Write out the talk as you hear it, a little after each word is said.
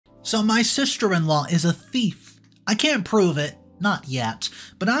So my sister-in-law is a thief. I can't prove it, not yet,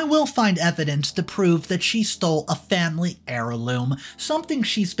 but I will find evidence to prove that she stole a family heirloom, something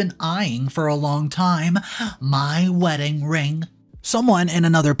she's been eyeing for a long time, my wedding ring. Someone in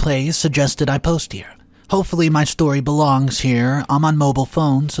another place suggested I post here. Hopefully my story belongs here. I'm on mobile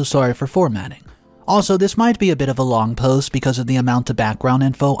phone, so sorry for formatting. Also, this might be a bit of a long post because of the amount of background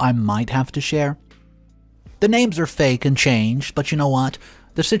info I might have to share. The names are fake and changed, but you know what?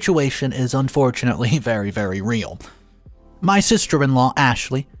 The situation is unfortunately very, very real. My sister-in-law,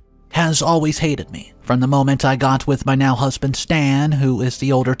 Ashley, has always hated me. From the moment I got with my now husband, Stan, who is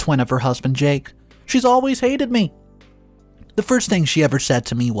the older twin of her husband, Jake, she's always hated me. The first thing she ever said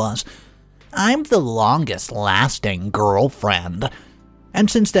to me was, "I'm the longest-lasting girlfriend." And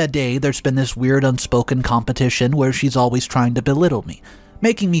since that day, there's been this weird unspoken competition where she's always trying to belittle me,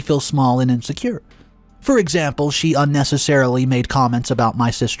 making me feel small and insecure. For example, she unnecessarily made comments about my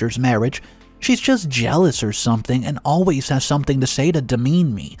sister's marriage. She's just jealous or something and always has something to say to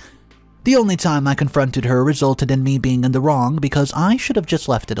demean me. The only time I confronted her resulted in me being in the wrong because I should have just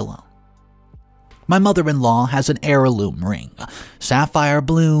left it alone. My mother-in-law has an heirloom ring, sapphire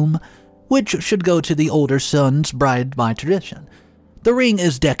bloom, which should go to the older son's bride by tradition. The ring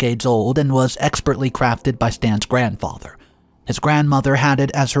is decades old and was expertly crafted by Stan's grandfather. His grandmother had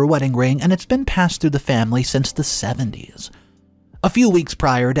it as her wedding ring, and it's been passed through the family since the 70s. A few weeks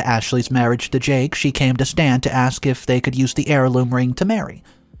prior to Ashley's marriage to Jake, she came to Stan to ask if they could use the heirloom ring to marry.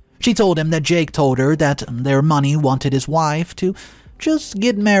 She told him that Jake told her that their money wanted his wife to just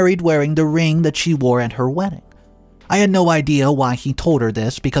get married wearing the ring that she wore at her wedding. I had no idea why he told her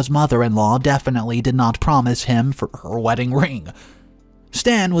this because mother-in-law definitely did not promise him for her wedding ring.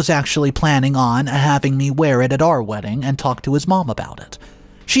 Stan was actually planning on having me wear it at our wedding and talk to his mom about it.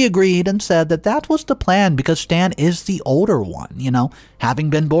 She agreed and said that that was the plan because Stan is the older one, having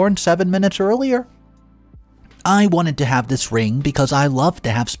been born 7 minutes earlier. I wanted to have this ring because I love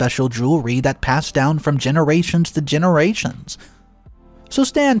to have special jewelry that passed down from generations to generations. So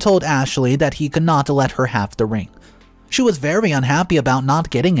Stan told Ashley that he could not let her have the ring. She was very unhappy about not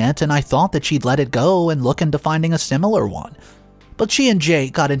getting it, and I thought that she'd let it go and look into finding a similar one. But she and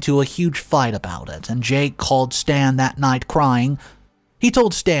Jake got into a huge fight about it, and Jake called Stan that night crying. He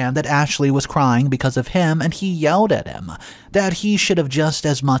told Stan that Ashley was crying because of him, and he yelled at him that he should have just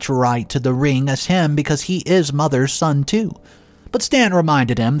as much right to the ring as him because he is Mother's son too. But Stan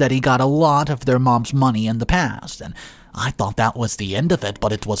reminded him that he got a lot of their mom's money in the past, and I thought that was the end of it,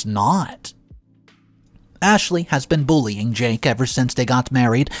 but it was not. Ashley has been bullying Jake ever since they got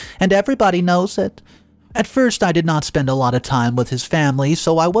married, and everybody knows it. At first, I did not spend a lot of time with his family,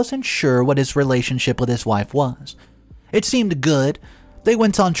 so I wasn't sure what his relationship with his wife was. It seemed good. They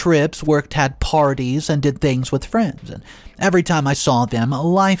went on trips, had parties, and did things with friends, and every time I saw them,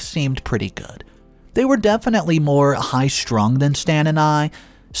 life seemed pretty good. They were definitely more high-strung than Stan and I,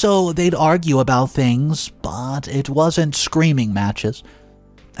 so they'd argue about things, but it wasn't screaming matches.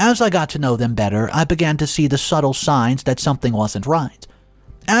 As I got to know them better, I began to see the subtle signs that something wasn't right.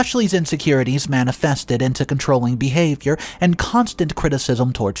 Ashley's insecurities manifested into controlling behavior and constant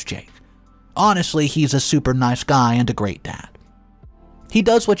criticism towards Jake. Honestly, he's a super nice guy and a great dad. He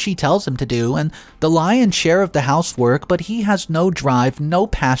does what she tells him to do and the lion's share of the housework, but he has no drive, no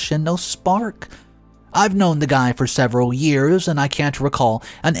passion, no spark. I've known the guy for several years and I can't recall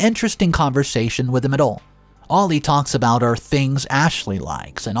an interesting conversation with him at all. All he talks about are things Ashley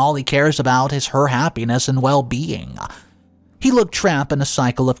likes, and all he cares about is her happiness and well-being. He looked trapped in a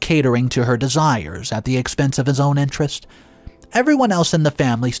cycle of catering to her desires at the expense of his own interest. Everyone else in the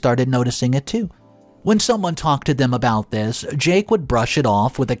family started noticing it too. When someone talked to them about this, Jake would brush it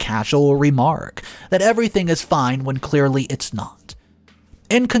off with a casual remark that everything is fine when clearly it's not.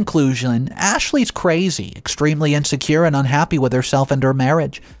 In conclusion, Ashley's crazy, extremely insecure and unhappy with herself and her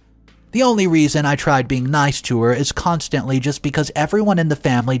marriage. The only reason I tried being nice to her is constantly just because everyone in the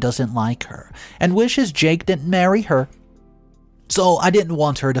family doesn't like her and wishes Jake didn't marry her. So I didn't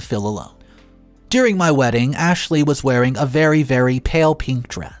want her to feel alone. During my wedding, Ashley was wearing a very, very pale pink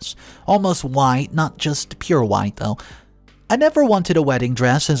dress. Almost white, not just pure white though. I never wanted a wedding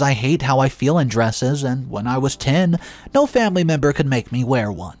dress as I hate how I feel in dresses, and when I was 10, no family member could make me wear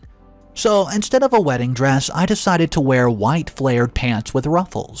one. So instead of a wedding dress, I decided to wear white flared pants with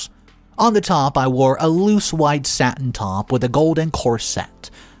ruffles. On the top, I wore a loose white satin top with a golden corset.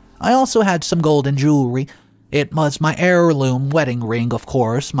 I also had some golden jewelry. It was my heirloom wedding ring, of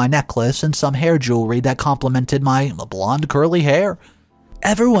course, my necklace, and some hair jewelry that complemented my blonde curly hair.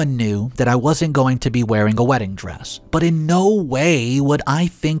 Everyone knew that I wasn't going to be wearing a wedding dress, but in no way would I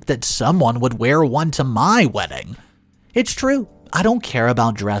think that someone would wear one to my wedding. It's true, I don't care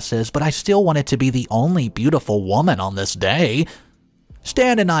about dresses, but I still wanted to be the only beautiful woman on this day.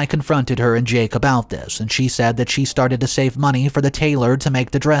 Stan and I confronted her and Jake about this, and she said that she started to save money for the tailor to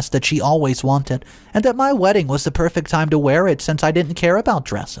make the dress that she always wanted, and that my wedding was the perfect time to wear it since I didn't care about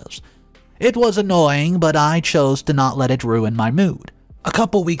dresses. It was annoying, but I chose to not let it ruin my mood. A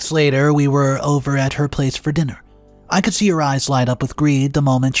couple weeks later, we were over at her place for dinner. I could see her eyes light up with greed the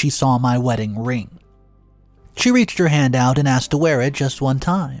moment she saw my wedding ring. She reached her hand out and asked to wear it just one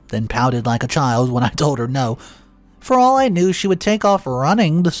time, then pouted like a child when I told her no. For all I knew, she would take off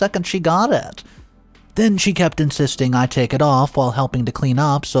running the second she got it. Then she kept insisting I take it off while helping to clean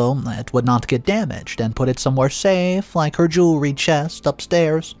up so it would not get damaged and put it somewhere safe, like her jewelry chest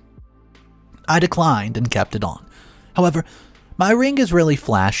upstairs. I declined and kept it on. However, my ring is really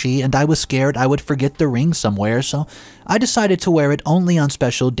flashy, and I was scared I would forget the ring somewhere, so I decided to wear it only on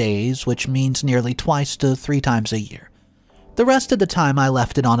special days, which means nearly 2 to 3 times a year. The rest of the time I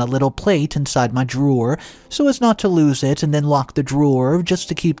left it on a little plate inside my drawer so as not to lose it, and then locked the drawer just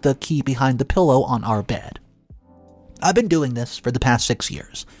to keep the key behind the pillow on our bed. I've been doing this for the past 6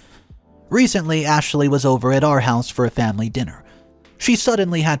 years. Recently, Ashley was over at our house for a family dinner. She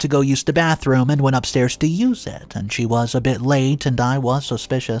suddenly had to go use the bathroom and went upstairs to use it, and she was a bit late and I was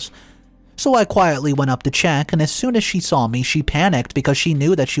suspicious. So I quietly went up to check, and as soon as she saw me, she panicked because she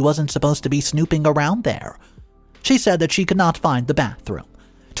knew that she wasn't supposed to be snooping around there. She said that she could not find the bathroom,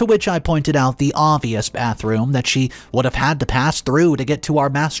 to which I pointed out the obvious bathroom that she would have had to pass through to get to our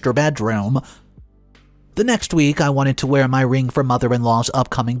master bedroom. The next week, I wanted to wear my ring for mother-in-law's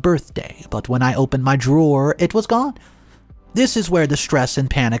upcoming birthday, but when I opened my drawer, it was gone. This is where the stress and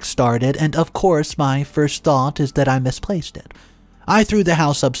panic started, and of course, my first thought is that I misplaced it. I threw the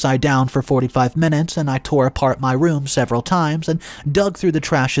house upside down for 45 minutes, and I tore apart my room several times and dug through the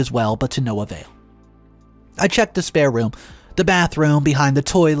trash as well, but to no avail. I checked the spare room, the bathroom, behind the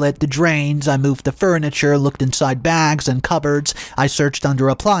toilet, the drains. I moved the furniture, looked inside bags and cupboards. I searched under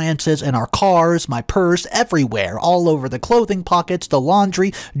appliances, in our cars, my purse, everywhere, all over the clothing pockets, the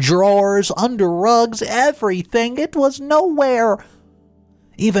laundry, drawers, under rugs, everything. It was nowhere.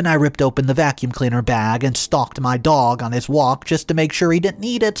 Even I ripped open the vacuum cleaner bag and stalked my dog on his walk just to make sure he didn't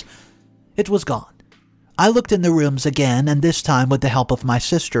need it. It was gone. I looked in the rooms again, and this time with the help of my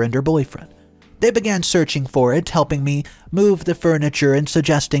sister and her boyfriend. They began searching for it, helping me move the furniture and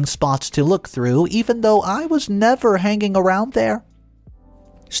suggesting spots to look through, even though I was never hanging around there.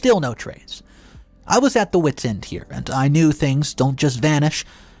 Still no trace. I was at the wit's end here, and I knew things don't just vanish.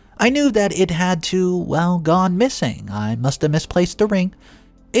 I knew that it had to, well, gone missing. I must have misplaced the ring.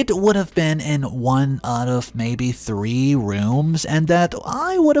 It would have been in 1 out of maybe 3 rooms, and that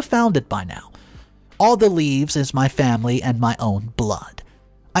I would have found it by now. All the leaves is my family and my own blood.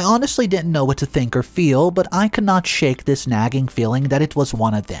 I honestly didn't know what to think or feel, but I could not shake this nagging feeling that it was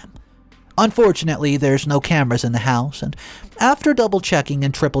one of them. Unfortunately, there's no cameras in the house, and after double-checking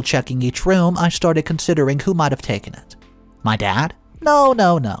and triple-checking each room, I started considering who might have taken it. My dad? No,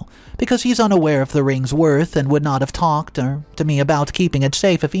 because he's unaware of the ring's worth and would not have talked to me about keeping it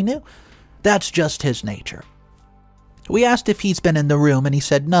safe if he knew. That's just his nature. We asked if he's been in the room, and he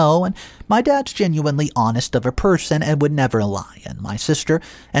said no, and my dad's genuinely honest of a person and would never lie, and my sister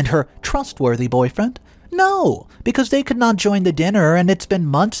and her trustworthy boyfriend? No, because they could not join the dinner, and it's been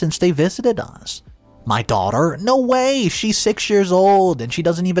months since they visited us. My daughter? No way, she's 6 years old, and she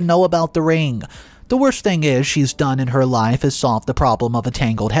doesn't even know about the ring. The worst thing is she's done in her life is solve the problem of a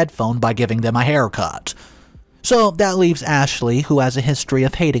tangled headphone by giving them a haircut. So that leaves Ashley, who has a history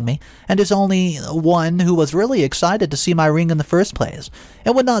of hating me, and is only one who was really excited to see my ring in the first place,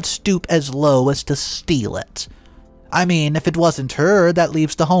 and would not stoop as low as to steal it. I mean, if it wasn't her, that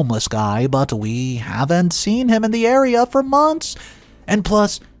leaves the homeless guy, but we haven't seen him in the area for months. And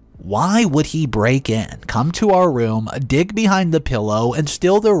plus, why would he break in, come to our room, dig behind the pillow, and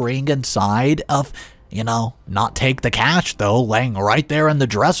steal the ring inside of, not take the cash though, laying right there in the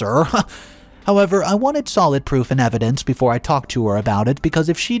dresser? However, I wanted solid proof and evidence before I talked to her about it, because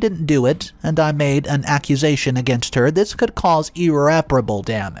if she didn't do it, and I made an accusation against her, this could cause irreparable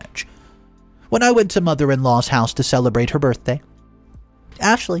damage. When I went to mother-in-law's house to celebrate her birthday,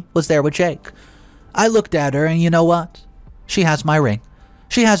 Ashley was there with Jake. I looked at her, and you know what? She has my ring.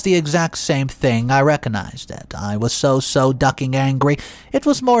 She has the exact same thing. I recognized it. I was so ducking angry. It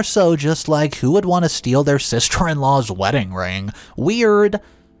was more so just like, who would want to steal their sister-in-law's wedding ring? Weird.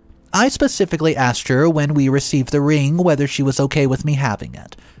 I specifically asked her when we received the ring whether she was okay with me having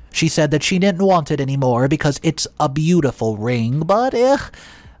it. She said that she didn't want it anymore because it's a beautiful ring, but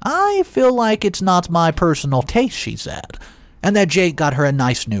I feel like it's not my personal taste, she said, and that Jake got her a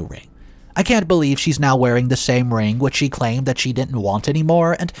nice new ring. I can't believe she's now wearing the same ring which she claimed that she didn't want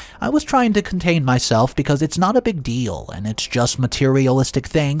anymore, and I was trying to contain myself because it's not a big deal and it's just materialistic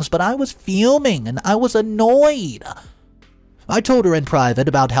things, but I was fuming and I was annoyed. I told her in private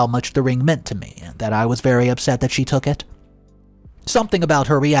about how much the ring meant to me and that I was very upset that she took it. Something about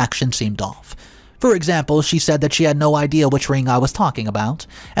her reaction seemed off. For example, she said that she had no idea which ring I was talking about,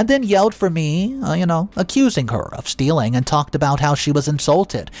 and then yelled for me, accusing her of stealing, and talked about how she was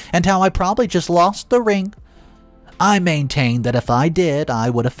insulted, and how I probably just lost the ring. I maintained that if I did, I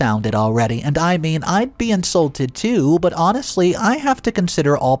would have found it already, and I mean, I'd be insulted too, but honestly, I have to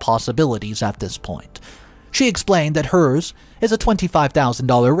consider all possibilities at this point. She explained that hers is a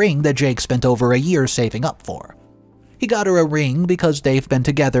 $25,000 ring that Jake spent over a year saving up for. He got her a ring because they've been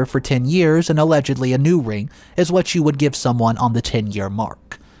together for 10 years, and allegedly a new ring is what you would give someone on the 10-year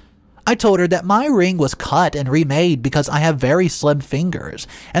mark. I told her that my ring was cut and remade because I have very slim fingers,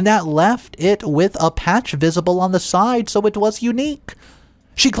 and that left it with a patch visible on the side, so it was unique.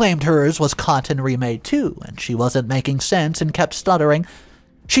 She claimed hers was cut and remade too, and she wasn't making sense and kept stuttering.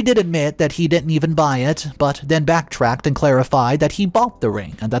 She did admit that he didn't even buy it, but then backtracked and clarified that he bought the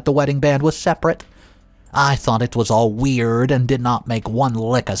ring and that the wedding band was separate. I thought it was all weird and did not make one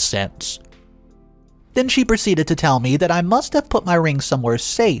lick of sense. Then she proceeded to tell me that I must have put my ring somewhere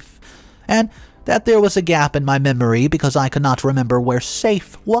safe, and that there was a gap in my memory because I could not remember where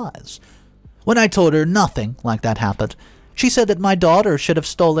safe was. When I told her nothing like that happened, she said that my daughter should have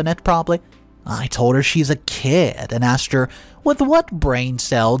stolen it probably. I told her she's a kid and asked her, with what brain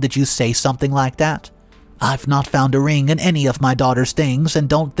cell did you say something like that? I've not found a ring in any of my daughter's things and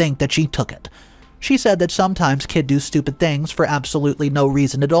don't think that she took it. She said that sometimes kids do stupid things for absolutely no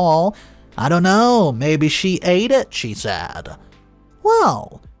reason at all. I don't know, maybe she ate it, she said.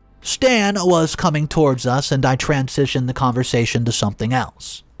 Well, Stan was coming towards us and I transitioned the conversation to something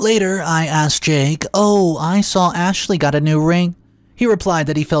else. Later, I asked Jake, I saw Ashley got a new ring. He replied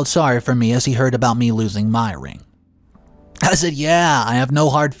that he felt sorry for me as he heard about me losing my ring. I said, yeah, I have no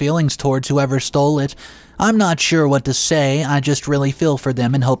hard feelings towards whoever stole it. I'm not sure what to say, I just really feel for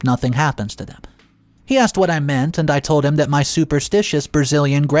them and hope nothing happens to them. He asked what I meant, and I told him that my superstitious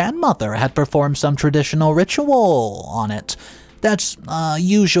Brazilian grandmother had performed some traditional ritual on it that's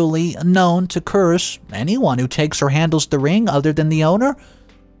usually known to curse anyone who takes or handles the ring other than the owner.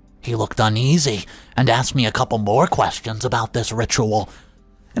 He looked uneasy and asked me a couple more questions about this ritual,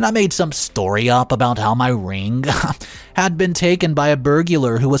 and I made some story up about how my ring had been taken by a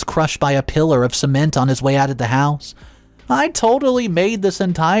burglar who was crushed by a pillar of cement on his way out of the house. I totally made this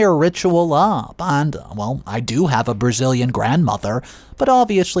entire ritual up, and, I do have a Brazilian grandmother, but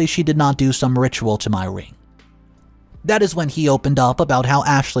obviously she did not do some ritual to my ring. That is when he opened up about how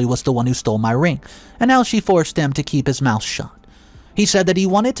Ashley was the one who stole my ring, and how she forced him to keep his mouth shut. He said that he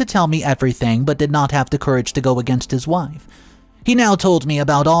wanted to tell me everything, but did not have the courage to go against his wife. He now told me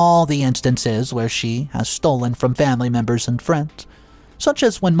about all the instances where she has stolen from family members and friends, such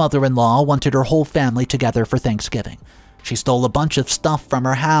as when mother-in-law wanted her whole family together for Thanksgiving. She stole a bunch of stuff from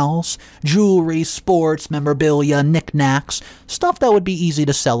her house, jewelry, sports, memorabilia, knickknacks, stuff that would be easy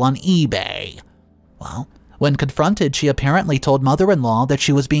to sell on eBay. Well, when confronted, she apparently told mother-in-law that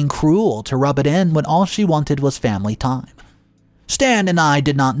she was being cruel to rub it in when all she wanted was family time. Stan and I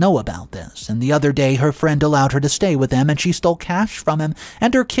did not know about this, and the other day her friend allowed her to stay with him and she stole cash from him,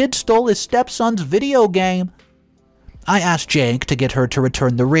 and her kid stole his stepson's video game. I asked Jake to get her to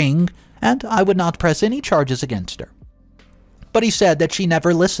return the ring, and I would not press any charges against her. But he said that she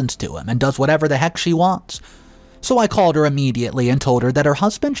never listens to him and does whatever the heck she wants. So I called her immediately and told her that her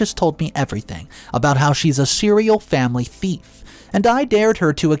husband just told me everything about how she's a serial family thief, and I dared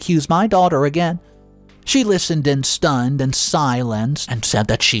her to accuse my daughter again. She listened in stunned and silence and said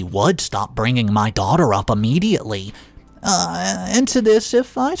that she would stop bringing my daughter up immediately. Into this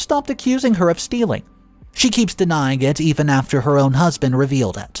if I stopped accusing her of stealing. She keeps denying it even after her own husband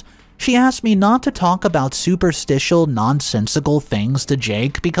revealed it. She asked me not to talk about superstitial, nonsensical things to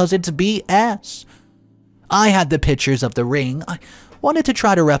Jake because it's BS. I had the pictures of the ring. I wanted to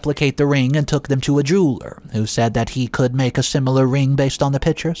try to replicate the ring and took them to a jeweler, who said that he could make a similar ring based on the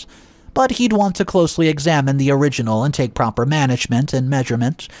pictures, but he'd want to closely examine the original and take proper management and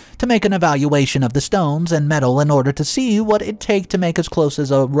measurements to make an evaluation of the stones and metal in order to see what it'd take to make as close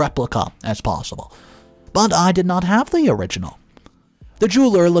as a replica as possible. But I did not have the original. The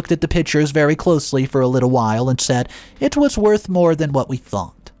jeweler looked at the pictures very closely for a little while and said it was worth more than what we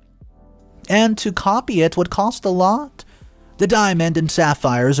thought. And to copy it would cost a lot. The diamond and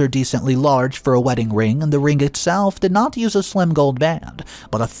sapphires are decently large for a wedding ring, and the ring itself did not use a slim gold band,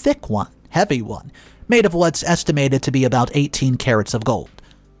 but a thick one, heavy one, made of what's estimated to be about 18 carats of gold.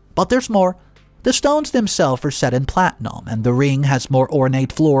 But there's more. The stones themselves are set in platinum, and the ring has more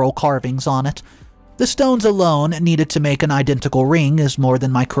ornate floral carvings on it. The stones alone needed to make an identical ring is more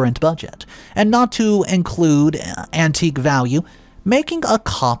than my current budget, and not to include antique value, making a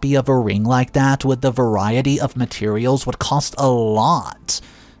copy of a ring like that with the variety of materials would cost a lot.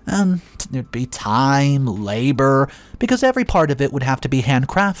 And there'd be time, labor, because every part of it would have to be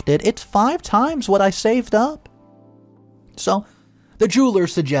handcrafted. It's 5 times what I saved up. So, the jeweler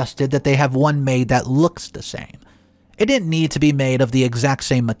suggested that they have one made that looks the same. It didn't need to be made of the exact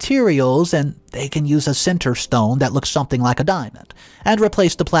same materials, and they can use a center stone that looks something like a diamond, and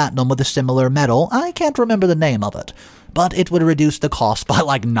replace the platinum with a similar metal. I can't remember the name of it, but it would reduce the cost by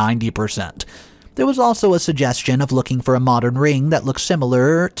like 90%. There was also a suggestion of looking for a modern ring that looks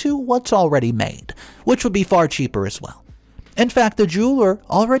similar to what's already made, which would be far cheaper as well. In fact, the jeweler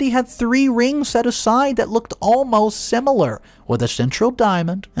already had 3 rings set aside that looked almost similar, with a central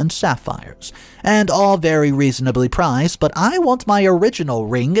diamond and sapphires, and all very reasonably priced, but I want my original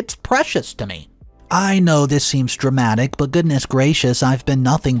ring. It's precious to me. I know this seems dramatic, but goodness gracious, I've been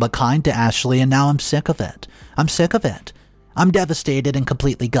nothing but kind to Ashley, and now I'm sick of it. I'm sick of it. I'm devastated and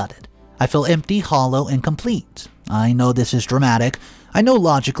completely gutted. I feel empty, hollow, incomplete. I know this is dramatic. I know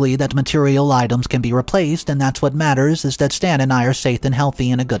logically that material items can be replaced, and that's what matters, is that Stan and I are safe and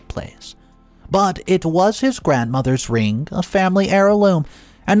healthy in a good place. But it was his grandmother's ring, a family heirloom,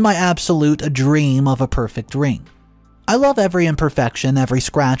 and my absolute dream of a perfect ring. I love every imperfection, every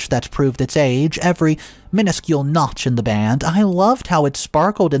scratch that's proved its age, every minuscule notch in the band. I loved how it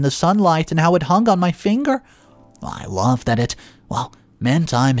sparkled in the sunlight and how it hung on my finger. I love that it,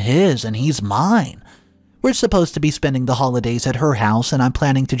 meant I'm his and he's mine. We're supposed to be spending the holidays at her house, and I'm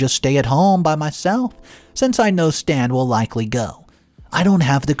planning to just stay at home by myself, since I know Stan will likely go. I don't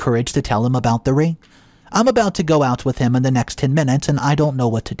have the courage to tell him about the ring. I'm about to go out with him in the next 10 minutes, and I don't know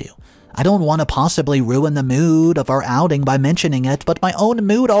what to do. I don't want to possibly ruin the mood of our outing by mentioning it, but my own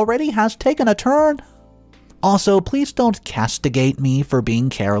mood already has taken a turn. Also, please don't castigate me for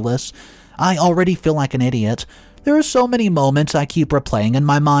being careless. I already feel like an idiot. There are so many moments I keep replaying in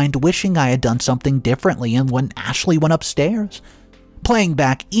my mind, wishing I had done something differently, and when Ashley went upstairs. Playing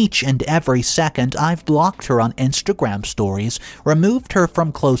back each and every second, I've blocked her on Instagram stories, removed her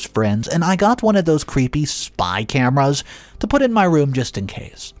from close friends, and I got one of those creepy spy cameras to put in my room just in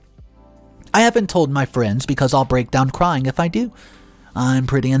case. I haven't told my friends because I'll break down crying if I do. I'm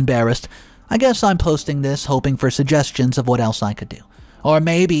pretty embarrassed. I guess I'm posting this hoping for suggestions of what else I could do. Or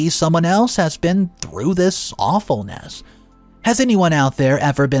maybe someone else has been through this awfulness. Has anyone out there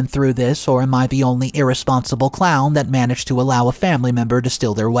ever been through this, or am I the only irresponsible clown that managed to allow a family member to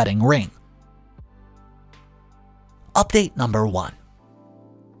steal their wedding ring? Update number 1.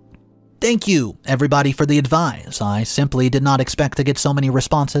 Thank you, everybody, for the advice. I simply did not expect to get so many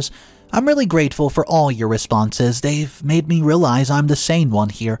responses. I'm really grateful for all your responses. They've made me realize I'm the sane one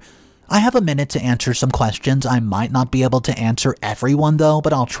here. I have a minute to answer some questions. I might not be able to answer everyone though,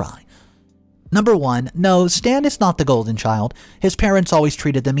 but I'll try. Number 1, no, Stan is not the golden child. His parents always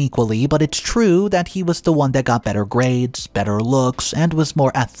treated them equally, but it's true that he was the one that got better grades, better looks, and was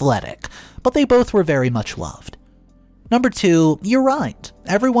more athletic, but they both were very much loved. Number 2, you're right.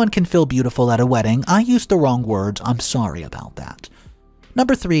 Everyone can feel beautiful at a wedding. I used the wrong words. I'm sorry about that.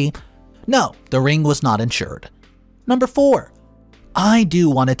 Number 3, no, the ring was not insured. Number 4, I do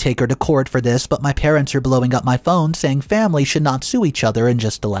want to take her to court for this, but my parents are blowing up my phone saying families should not sue each other and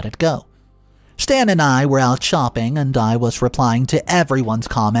just to let it go. Stan and I were out shopping, and I was replying to everyone's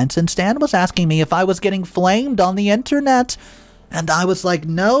comments, and Stan was asking me if I was getting flamed on the internet. And I was like,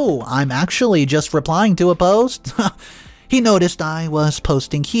 no, I'm actually just replying to a post. He noticed I was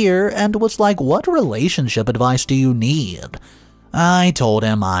posting here and was like, what relationship advice do you need? I told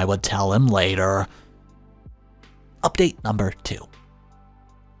him I would tell him later. Update number 2.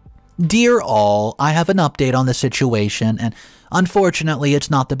 Dear all, I have an update on the situation, and unfortunately it's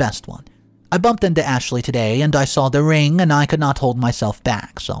not the best one. I bumped into Ashley today, and I saw the ring, and I could not hold myself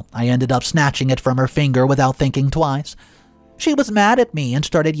back, so I ended up snatching it from her finger without thinking twice. She was mad at me and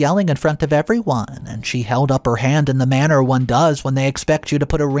started yelling in front of everyone, and she held up her hand in the manner one does when they expect you to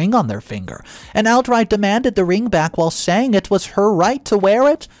put a ring on their finger, and outright demanded the ring back while saying it was her right to wear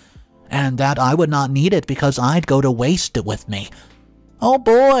it, and that I would not need it because I'd go to waste it with me. Oh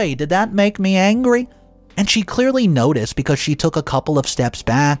boy, did that make me angry. And she clearly noticed because she took a couple of steps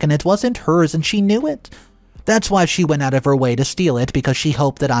back and it wasn't hers and she knew it. That's why she went out of her way to steal it, because she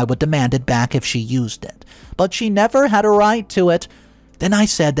hoped that I would demand it back if she used it. But she never had a right to it. Then I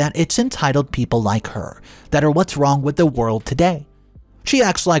said that it's entitled people like her that are what's wrong with the world today. She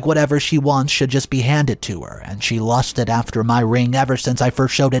acts like whatever she wants should just be handed to her, and she lusted after my ring ever since I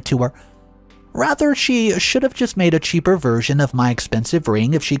first showed it to her. Rather, she should have just made a cheaper version of my expensive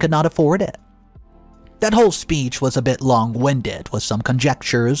ring if she could not afford it. That whole speech was a bit long-winded, with some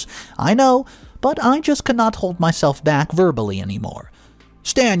conjectures, I know, but I just could not hold myself back verbally anymore.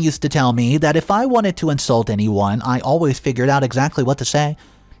 Stan used to tell me that if I wanted to insult anyone, I always figured out exactly what to say.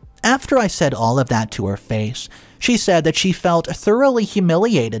 After I said all of that to her face, she said that she felt thoroughly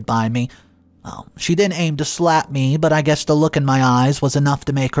humiliated by me. Well, she didn't aim to slap me, but I guess the look in my eyes was enough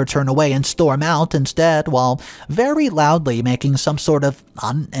to make her turn away and storm out instead, while very loudly making some sort of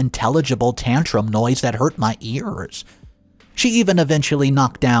unintelligible tantrum noise that hurt my ears. She even eventually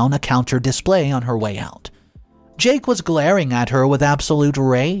knocked down a counter display on her way out. Jake was glaring at her with absolute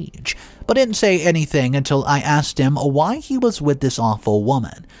rage, but didn't say anything until I asked him why he was with this awful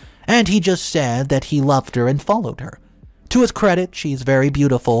woman, and he just said that he loved her and followed her. To his credit, she's very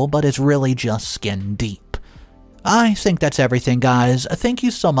beautiful, but is really just skin deep. I think that's everything, guys. Thank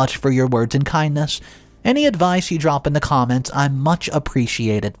you so much for your words and kindness. Any advice you drop in the comments, I'm much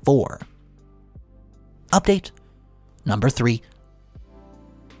appreciated for. Update number 3.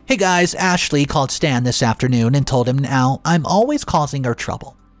 Hey guys, Ashley called Stan this afternoon and told him now I'm always causing her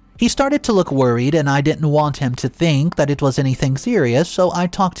trouble. He started to look worried and I didn't want him to think that it was anything serious, so I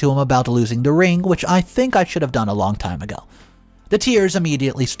talked to him about losing the ring, which I think I should have done a long time ago. The tears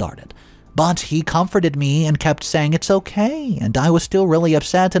immediately started, but he comforted me and kept saying it's okay, and I was still really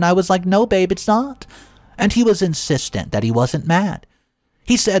upset and I was like, no babe, it's not. And he was insistent that he wasn't mad.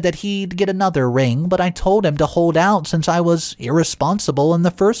 He said that he'd get another ring, but I told him to hold out since I was irresponsible in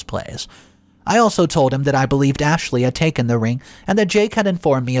the first place. I also told him that I believed Ashley had taken the ring and that Jake had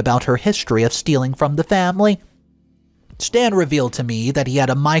informed me about her history of stealing from the family. Stan revealed to me that he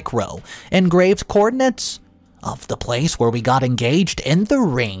had a micro engraved coordinates of the place where we got engaged in the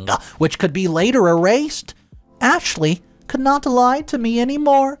ring, which could be later erased. Ashley could not lie to me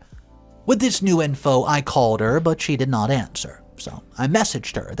anymore. With this new info, I called her, but she did not answer. So I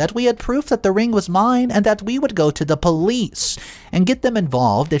messaged her that we had proof that the ring was mine and that we would go to the police and get them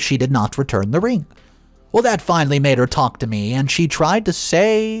involved if she did not return the ring. Well, that finally made her talk to me, and she tried to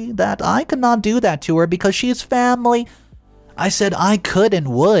say that I could not do that to her because she is family. I said I could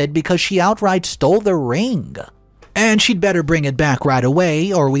and would because she outright stole the ring, and she'd better bring it back right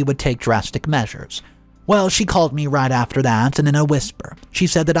away or we would take drastic measures. Well, she called me right after that, and in a whisper, she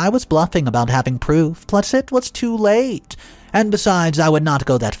said that I was bluffing about having proof, plus it was too late. And besides, I would not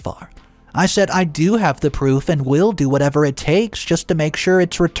go that far. I said I do have the proof and will do whatever it takes just to make sure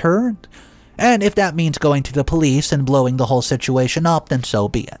it's returned. And if that means going to the police and blowing the whole situation up, then so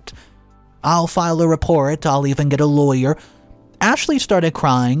be it. I'll file a report, I'll even get a lawyer. Ashley started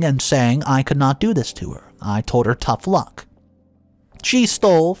crying and saying I could not do this to her. I told her tough luck. She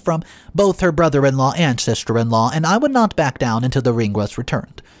stole from both her brother-in-law and sister-in-law, and I would not back down until the ring was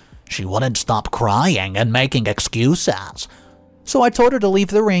returned. She wouldn't stop crying and making excuses. So I told her to leave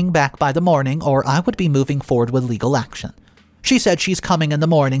the ring back by the morning or I would be moving forward with legal action. She said she's coming in the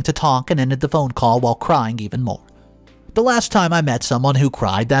morning to talk and ended the phone call while crying even more. The last time I met someone who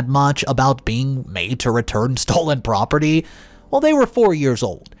cried that much about being made to return stolen property, well, they were 4 years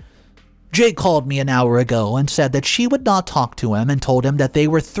old. Jake called me an hour ago and said that she would not talk to him and told him that they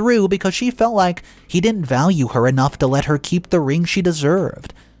were through because she felt like he didn't value her enough to let her keep the ring she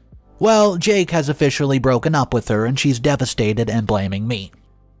deserved. Well, Jake has officially broken up with her and she's devastated and blaming me.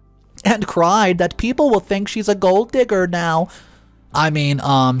 And cried that people will think she's a gold digger now. I mean,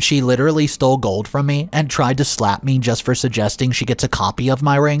 she literally stole gold from me and tried to slap me just for suggesting she gets a copy of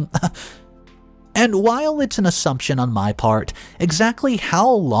my ring. And while it's an assumption on my part, exactly how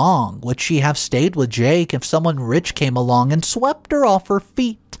long would she have stayed with Jake if someone rich came along and swept her off her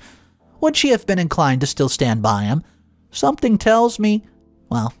feet? Would she have been inclined to still stand by him? Something tells me,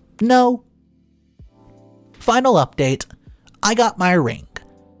 well, no. Final update. I got my ring.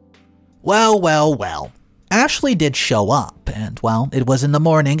 Well. Ashley did show up, and well, it was in the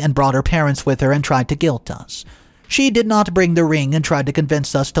morning and brought her parents with her and tried to guilt us. She did not bring the ring and tried to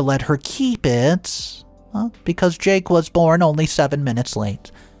convince us to let her keep it, well, because Jake was born only 7 minutes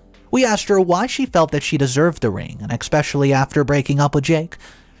late. We asked her why she felt that she deserved the ring, and especially after breaking up with Jake.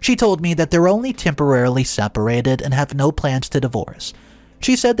 She told me that they're only temporarily separated and have no plans to divorce.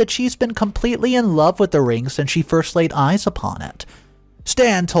 She said that she's been completely in love with the ring since she first laid eyes upon it.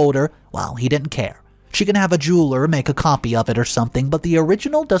 Stan told her, well, he didn't care. She can have a jeweler make a copy of it or something, but the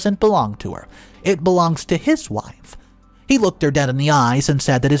original doesn't belong to her. It belongs to his wife. He looked her dead in the eyes and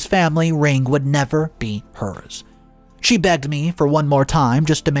said that his family ring would never be hers. She begged me for one more time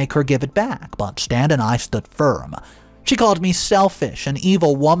just to make her give it back, but Stan and I stood firm. She called me selfish, an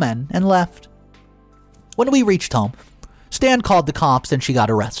evil woman, and left. When we reached home, Stan called the cops and she got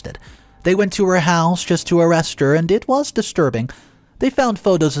arrested. They went to her house just to arrest her, and it was disturbing. They found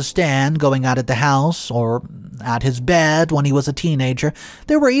photos of Stan going out at the house or at his bed when he was a teenager.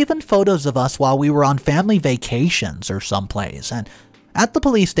 There were even photos of us while we were on family vacations or someplace, and at the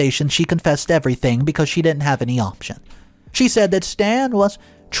police station she confessed everything because she didn't have any option. She said that Stan was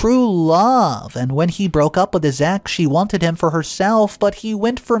true love, and when he broke up with his ex, she wanted him for herself, but he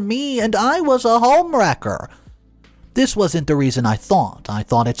went for me, and I was a homewrecker. This wasn't the reason I thought. I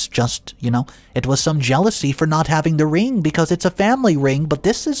thought it's just, it was some jealousy for not having the ring because it's a family ring, but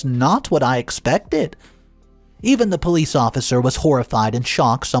this is not what I expected. Even the police officer was horrified and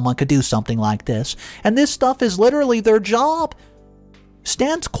shocked someone could do something like this, and this stuff is literally their job.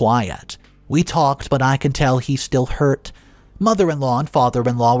 Stan's quiet. We talked, but I can tell he's still hurt. Mother-in-law and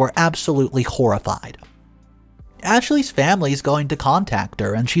father-in-law were absolutely horrified. Ashley's family is going to contact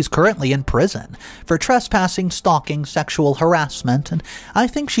her, and she's currently in prison for trespassing, stalking, sexual harassment, and I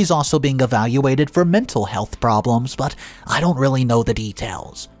think she's also being evaluated for mental health problems, but I don't really know the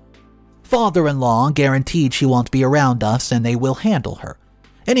details. Father-in-law guaranteed she won't be around us and they will handle her.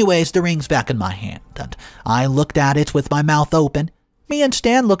 Anyways, the ring's back in my hand, and I looked at it with my mouth open. Me and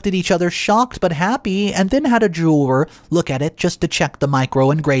Stan looked at each other shocked but happy, and then had a jeweler look at it just to check the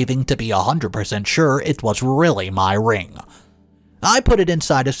micro engraving to be 100% sure it was really my ring. I put it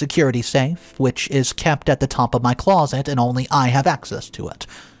inside a security safe, which is kept at the top of my closet and only I have access to it.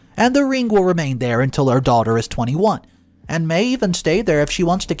 And the ring will remain there until our daughter is 21, and may even stay there if she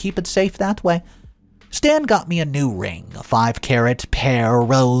wants to keep it safe that way. Stan got me a new ring, a 5-carat pear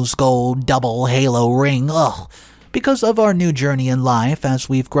rose gold double halo ring. Ugh. Because of our new journey in life as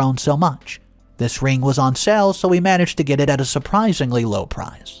we've grown so much. This ring was on sale, so we managed to get it at a surprisingly low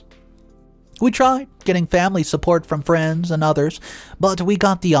price. We tried getting family support from friends and others, but we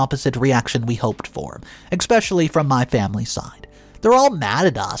got the opposite reaction we hoped for, especially from my family side. They're all mad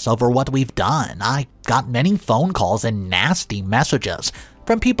at us over what we've done. I got many phone calls and nasty messages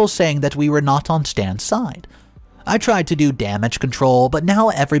from people saying that we were not on Stan's side. I tried to do damage control, but now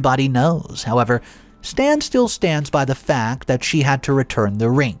everybody knows. However, Stan still stands by the fact that she had to return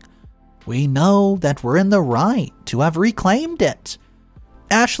the ring. We know that we're in the right to have reclaimed it.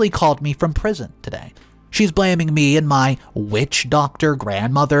 Ashley called me from prison today. She's blaming me and my witch doctor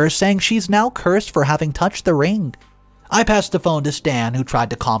grandmother, saying she's now cursed for having touched the ring. I passed the phone to Stan, who tried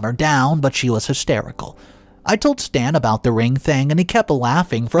to calm her down, but she was hysterical. I told Stan about the ring thing, and he kept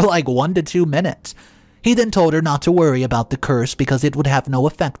laughing for like 1 to 2 minutes. He then told her not to worry about the curse because it would have no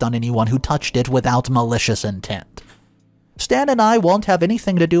effect on anyone who touched it without malicious intent. Stan and I won't have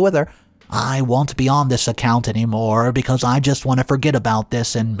anything to do with her. I won't be on this account anymore because I just want to forget about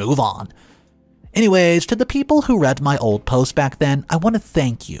this and move on. Anyways, to the people who read my old post back then, I want to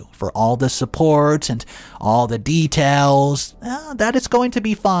thank you for all the support and all the details. That is going to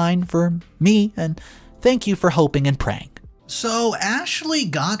be fine for me, and thank you for hoping and praying. So Ashley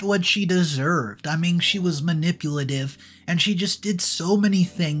got what she deserved. I mean, she was manipulative, and she just did so many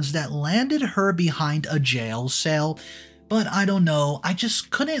things that landed her behind a jail cell. But I don't know, I just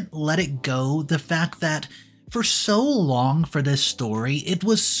couldn't let it go, the fact that for so long for this story, it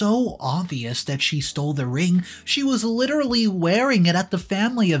was so obvious that she stole the ring. She was literally wearing it at the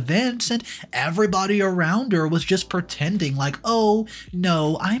family events, and everybody around her was just pretending like, oh,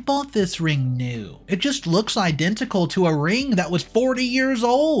 no, I bought this ring new. It just looks identical to a ring that was 40 years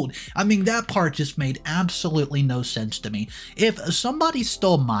old. I mean, that part just made absolutely no sense to me. If somebody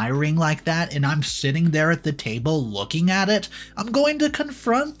stole my ring like that and I'm sitting there at the table looking at it, I'm going to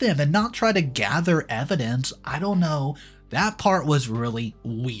confront them and not try to gather evidence. I don't know. That part was really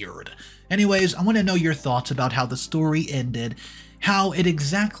weird. Anyways, I want to know your thoughts about how the story ended, how it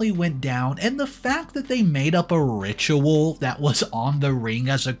exactly went down, and the fact that they made up a ritual that was on the ring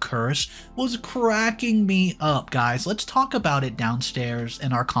as a curse was cracking me up, guys. Let's talk about it downstairs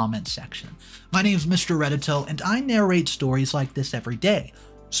in our comment section. My name is Mr. Reddito, and I narrate stories like this every day.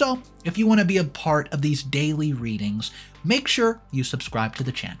 So, if you want to be a part of these daily readings, make sure you subscribe to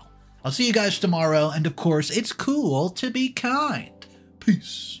the channel. I'll see you guys tomorrow, and of course, it's cool to be kind.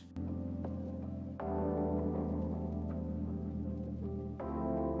 Peace.